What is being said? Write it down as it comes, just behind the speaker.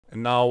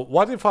Now,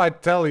 what if I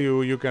tell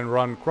you you can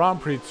run Grand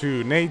Prix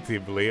 2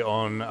 natively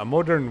on a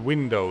modern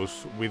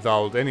Windows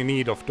without any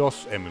need of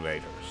DOS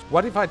emulators?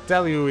 What if I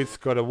tell you it's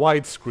got a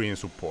widescreen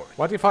support?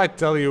 What if I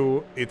tell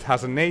you it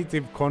has a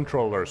native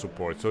controller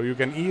support, so you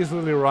can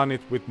easily run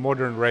it with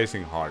modern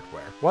racing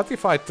hardware? What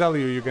if I tell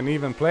you you can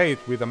even play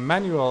it with a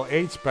manual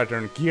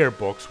H-pattern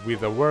gearbox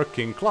with a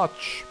working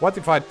clutch? What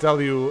if I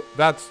tell you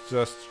that's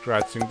just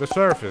scratching the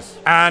surface?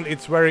 And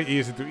it's very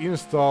easy to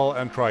install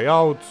and try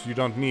out, you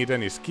don't need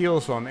any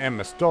skills on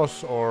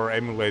MS-DOS or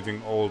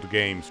emulating old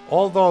games.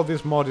 Although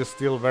this mod is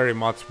still very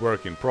much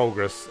work in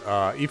progress,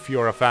 if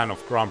you're a fan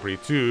of Grand Prix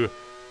 2,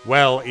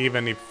 well,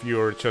 even if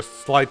you're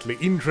just slightly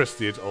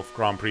interested of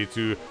Grand Prix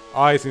 2,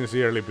 I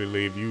sincerely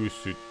believe you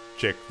should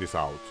check this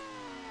out.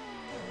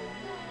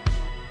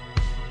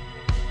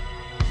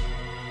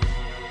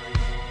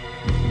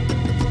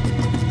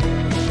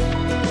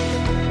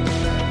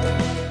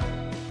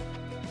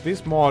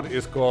 This mod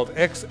is called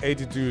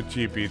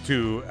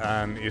X82GP2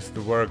 and is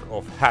the work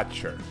of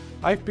Hatcher.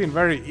 I've been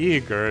very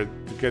eager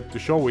to get to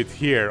show it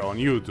here on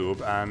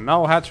YouTube, and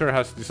now Hatcher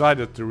has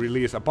decided to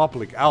release a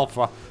public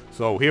alpha,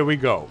 so here we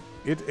go.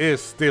 It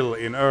is still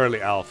in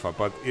early alpha,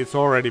 but it's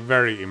already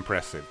very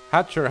impressive.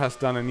 Hatcher has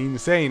done an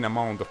insane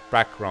amount of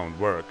background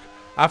work.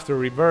 After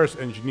reverse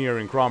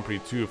engineering Grand Prix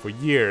 2 for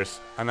years,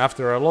 and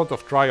after a lot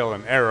of trial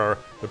and error,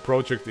 the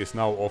project is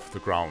now off the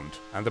ground.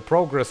 And the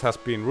progress has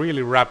been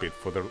really rapid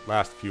for the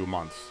last few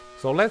months.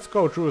 So let's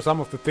go through some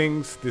of the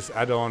things this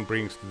add-on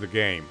brings to the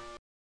game.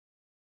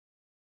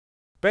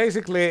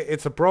 Basically,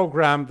 it's a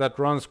program that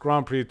runs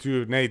Grand Prix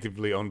 2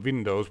 natively on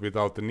Windows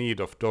without the need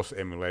of DOS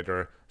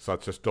emulator,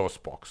 such as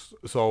DOSBox.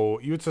 So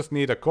you just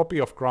need a copy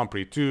of Grand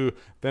Prix 2,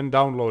 then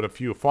download a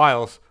few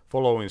files,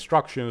 follow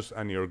instructions,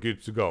 and you're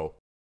good to go.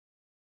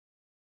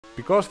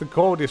 Because the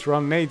code is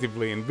run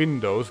natively in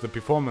Windows, the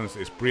performance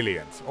is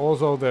brilliant.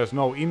 Also, there's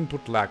no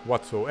input lag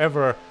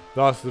whatsoever,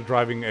 thus the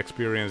driving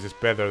experience is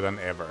better than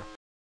ever.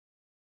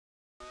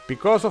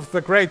 Because of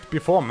the great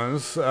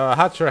performance,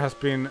 Hatcher has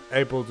been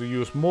able to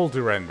use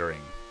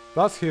multi-rendering.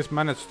 Thus he's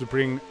managed to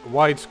bring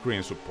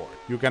widescreen support.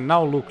 You can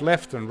now look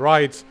left and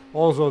right,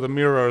 also the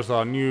mirrors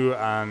are new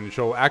and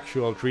show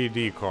actual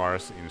 3D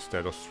cars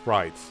instead of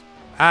sprites.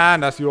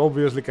 And as you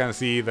obviously can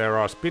see, there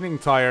are spinning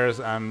tires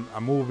and a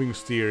moving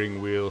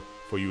steering wheel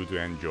for you to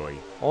enjoy.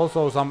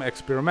 Also, some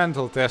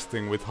experimental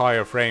testing with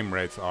higher frame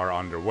rates are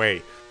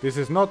underway. This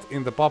is not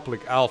in the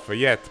public alpha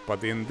yet,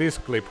 but in this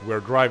clip we're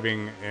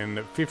driving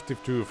in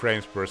 52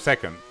 frames per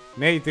second,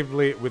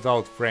 natively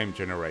without frame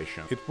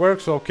generation. It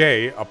works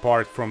okay,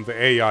 apart from the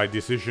AI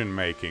decision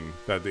making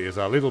that is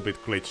a little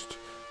bit glitched.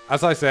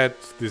 As I said,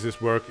 this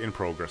is work in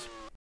progress.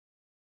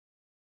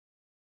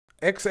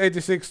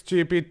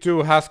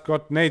 X86GP2 has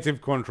got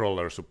native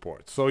controller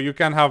support, so you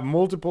can have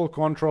multiple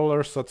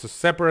controllers such as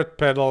separate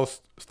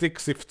pedals, stick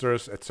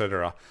shifters,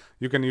 etc.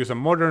 You can use a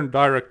modern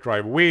direct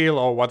drive wheel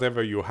or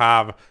whatever you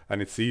have,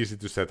 and it's easy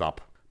to set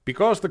up.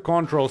 Because the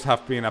controls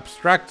have been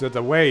abstracted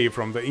away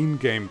from the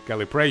in-game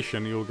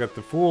calibration, you'll get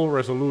the full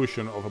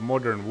resolution of a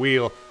modern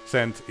wheel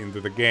sent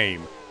into the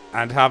game,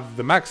 and have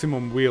the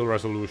maximum wheel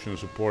resolution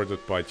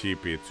supported by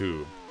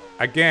GP2.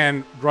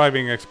 Again,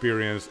 driving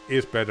experience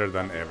is better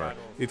than ever.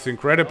 It's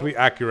incredibly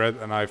accurate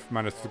and I've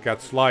managed to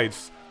catch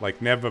slides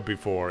like never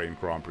before in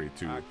Grand Prix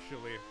 2.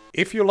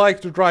 If you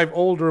like to drive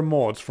older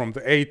mods from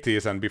the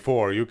 80s and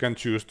before, you can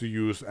choose to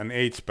use an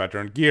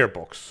H-pattern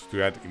gearbox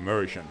to add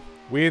immersion.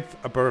 With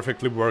a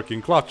perfectly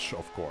working clutch,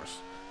 of course.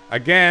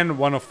 Again,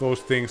 one of those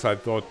things I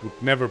thought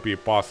would never be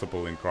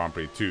possible in Grand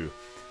Prix 2.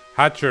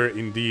 Hatcher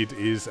indeed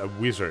is a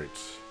wizard.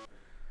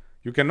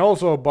 You can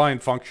also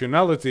bind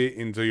functionality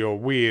into your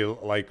wheel,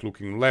 like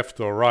looking left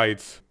or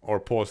right, or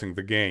pausing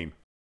the game.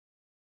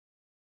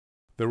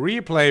 The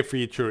replay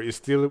feature is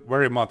still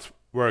very much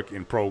work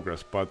in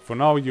progress, but for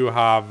now you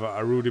have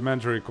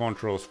rudimentary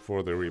controls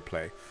for the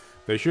replay.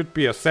 There should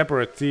be a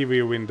separate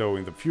TV window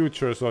in the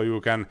future, so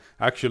you can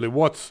actually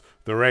watch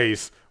the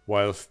race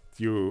whilst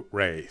you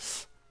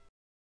race.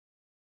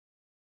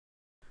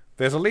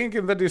 There's a link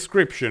in the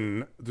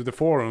description to the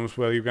forums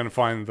where you can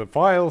find the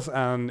files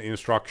and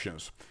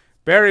instructions.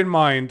 Bear in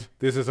mind,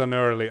 this is an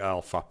early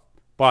alpha,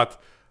 but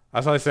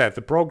as I said,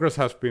 the progress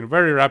has been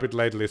very rapid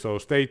lately, so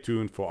stay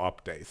tuned for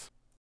updates.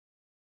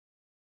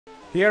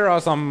 Here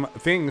are some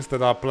things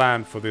that are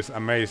planned for this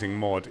amazing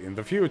mod in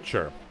the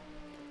future.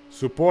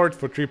 Support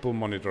for triple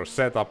monitor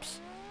setups,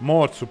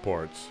 mod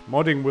supports.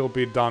 Modding will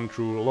be done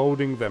through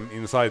loading them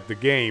inside the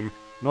game,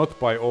 not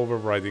by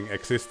overwriting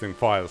existing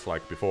files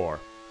like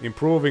before.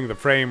 Improving the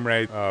frame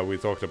rate we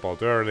talked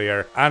about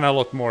earlier, and a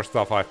lot more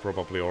stuff I've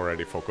probably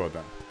already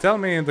forgotten. Tell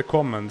me in the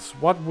comments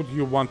what would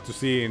you want to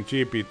see in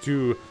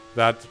GP2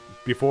 that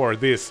before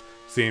this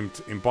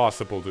seemed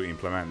impossible to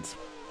implement.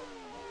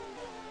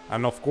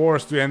 And of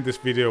course, to end this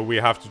video we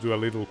have to do a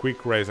little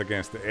quick race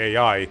against the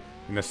AI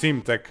in a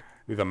SimTech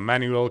with a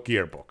manual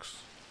gearbox.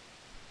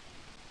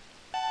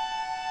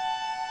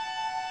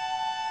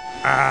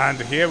 And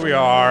here we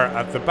are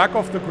at the back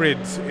of the grid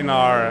in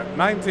our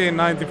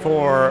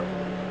 1994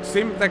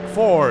 SimTech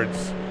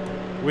Fords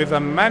with a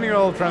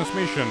manual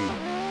transmission.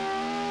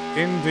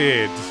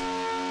 indeed.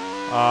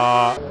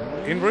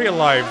 In real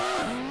life,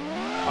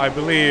 I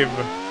believe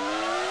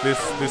this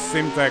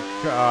Simtech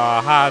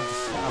had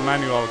a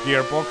manual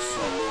gearbox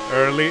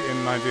early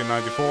in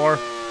 1994.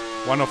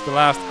 One of the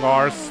last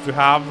cars to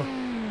have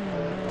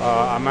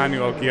a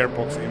manual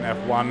gearbox in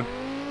F1.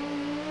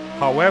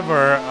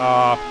 However,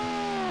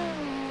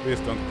 please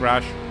don't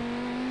crash.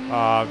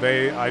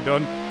 I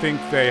don't think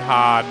they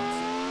had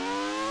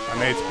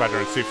an 8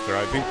 pattern shifter.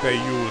 I think they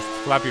used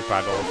flappy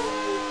paddles.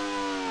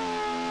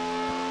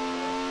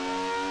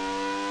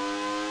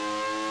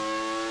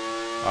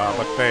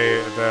 But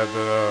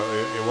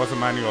it was a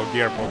manual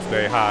gearbox.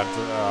 They had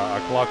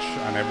a clutch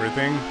and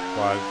everything,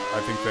 but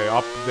I think they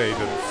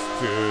updated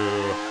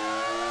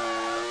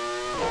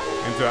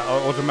into an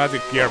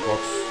automatic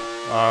gearbox.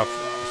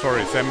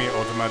 Sorry,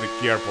 semi-automatic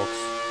gearbox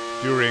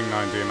during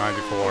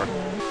 1994.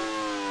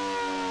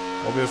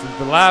 Obviously,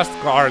 the last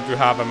car to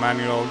have a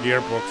manual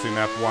gearbox in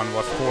F1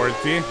 was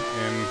 40 in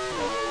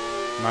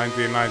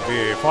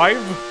 1995,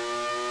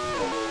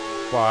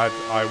 but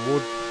I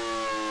would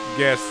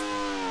guess.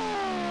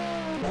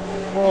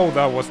 Oh,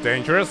 that was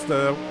dangerous.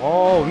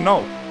 Oh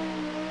no!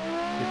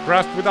 We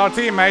crashed with our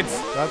teammates.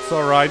 That's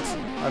alright.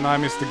 And I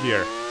missed the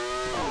gear.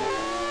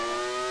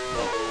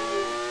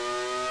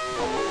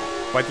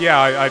 But yeah,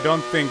 I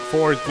don't think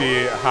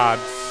 40 had...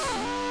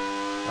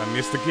 I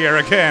missed the gear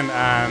again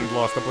and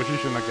lost the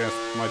position against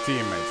my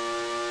teammates.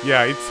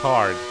 Yeah, it's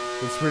hard.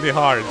 It's really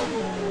hard.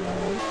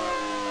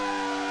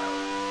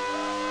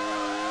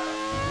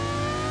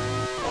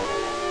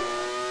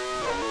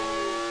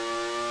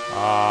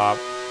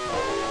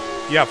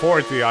 Yeah,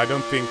 40 I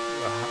don't think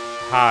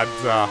had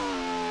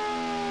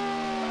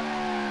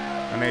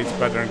an 8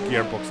 pattern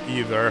gearbox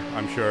either.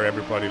 I'm sure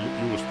everybody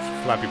used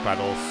flappy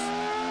paddles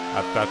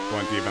at that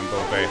point, even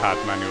though they had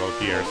manual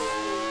gears.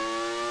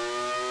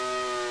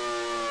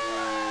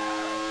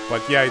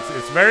 But yeah,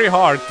 it's very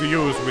hard to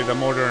use with a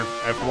modern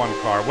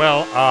F1 car.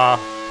 Well,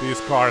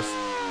 these cars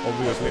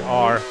obviously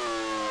are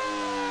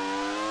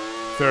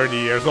 30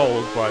 years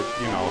old, but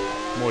you know,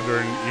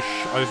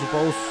 modern-ish, I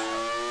suppose.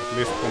 At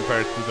least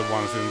compared to the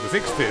ones in the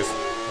 60s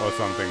or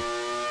something.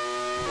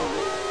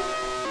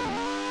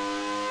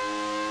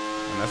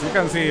 And as you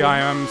can see, I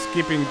am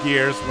skipping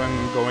gears when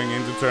going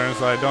into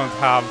turns. I don't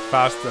have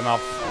fast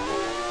enough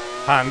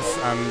hands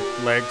and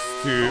legs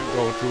to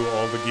go through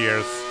all the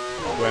gears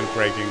when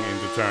braking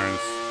into turns.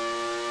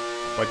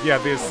 But yeah,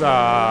 this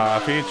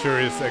feature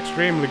is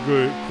extremely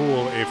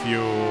cool if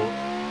you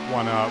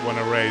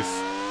wanna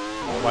race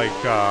like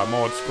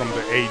mods from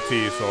the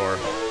 80s or,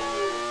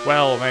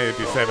 well,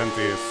 maybe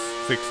 70s,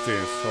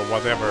 60s or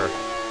whatever,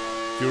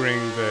 during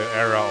the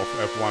era of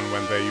F1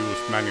 when they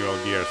used manual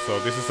gears. So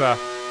this is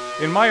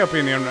in my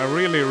opinion, a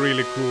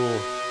really cool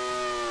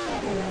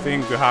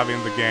thing to have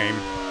in the game.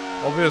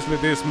 Obviously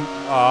this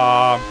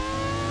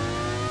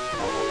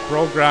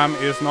program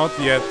is not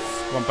yet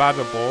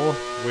compatible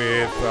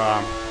with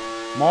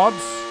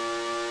mods.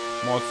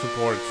 Mod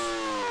support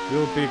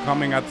will be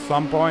coming at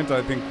some point.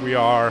 I think we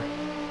are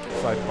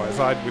side by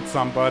side with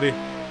somebody.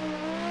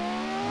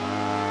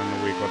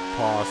 And we got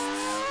passed.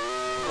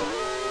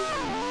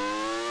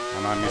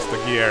 And I missed a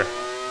gear.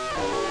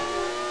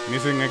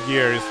 Missing a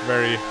gear is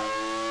very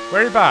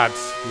bad.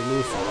 You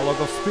lose a lot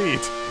of speed,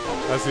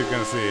 as you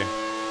can see.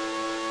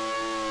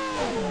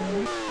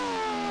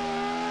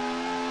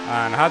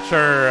 And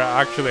Hatcher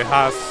actually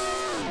has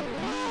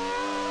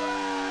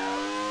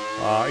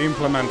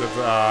implemented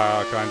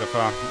kind of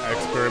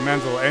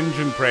experimental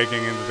engine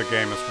braking into the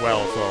game as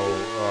well, so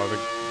the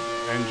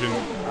engine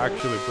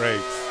actually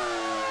brakes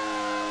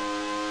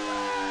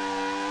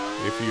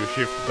if you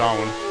shift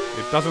down.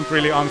 It doesn't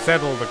really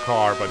unsettle the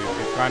car, but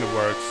it kind of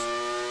works.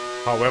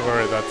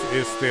 However, that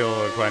is still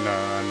kind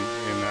of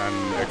in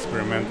an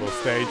experimental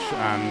stage,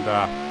 and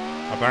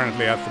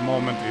apparently at the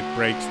moment it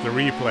breaks the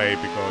replay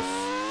because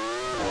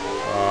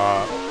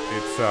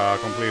it's a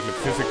completely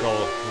physical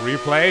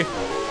replay,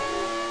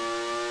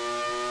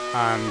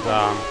 and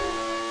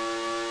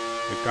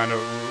it kind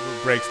of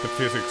breaks the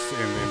physics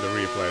in the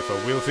replay. So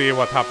we'll see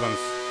what happens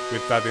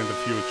with that in the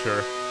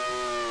future.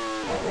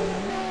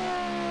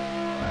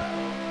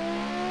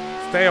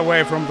 Stay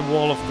away from the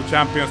wall of the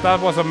champions.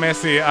 That was a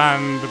messy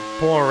and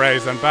poor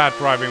race and bad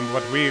driving,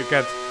 but we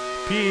get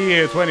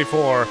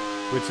P24,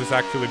 which is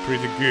actually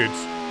pretty good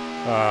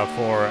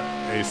for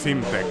a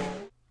Simtech.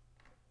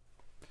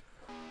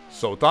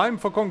 So time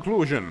for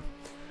conclusion.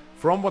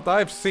 From what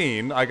I've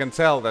seen, I can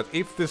tell that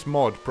if this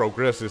mod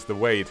progresses the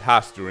way it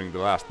has during the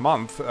last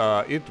month,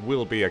 it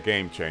will be a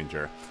game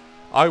changer.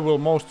 I will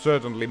most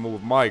certainly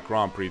move my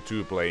Grand Prix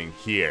 2 playing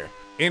here.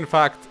 In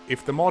fact,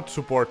 if the mod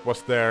support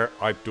was there,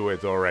 I'd do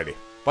it already.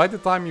 By the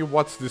time you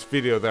watch this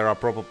video, there are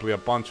probably a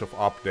bunch of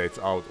updates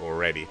out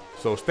already,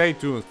 so stay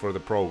tuned for the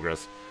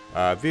progress.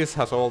 This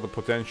has all the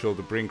potential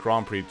to bring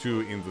Grand Prix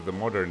 2 into the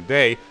modern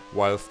day,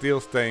 while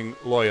still staying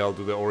loyal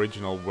to the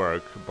original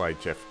work by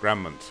Jeff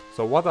Grammont.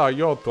 So what are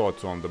your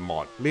thoughts on the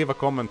mod? Leave a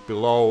comment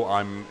below.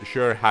 I'm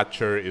sure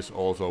Hatcher is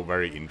also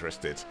very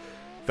interested.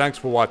 Thanks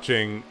for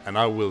watching, and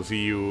I will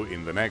see you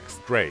in the next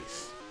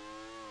race.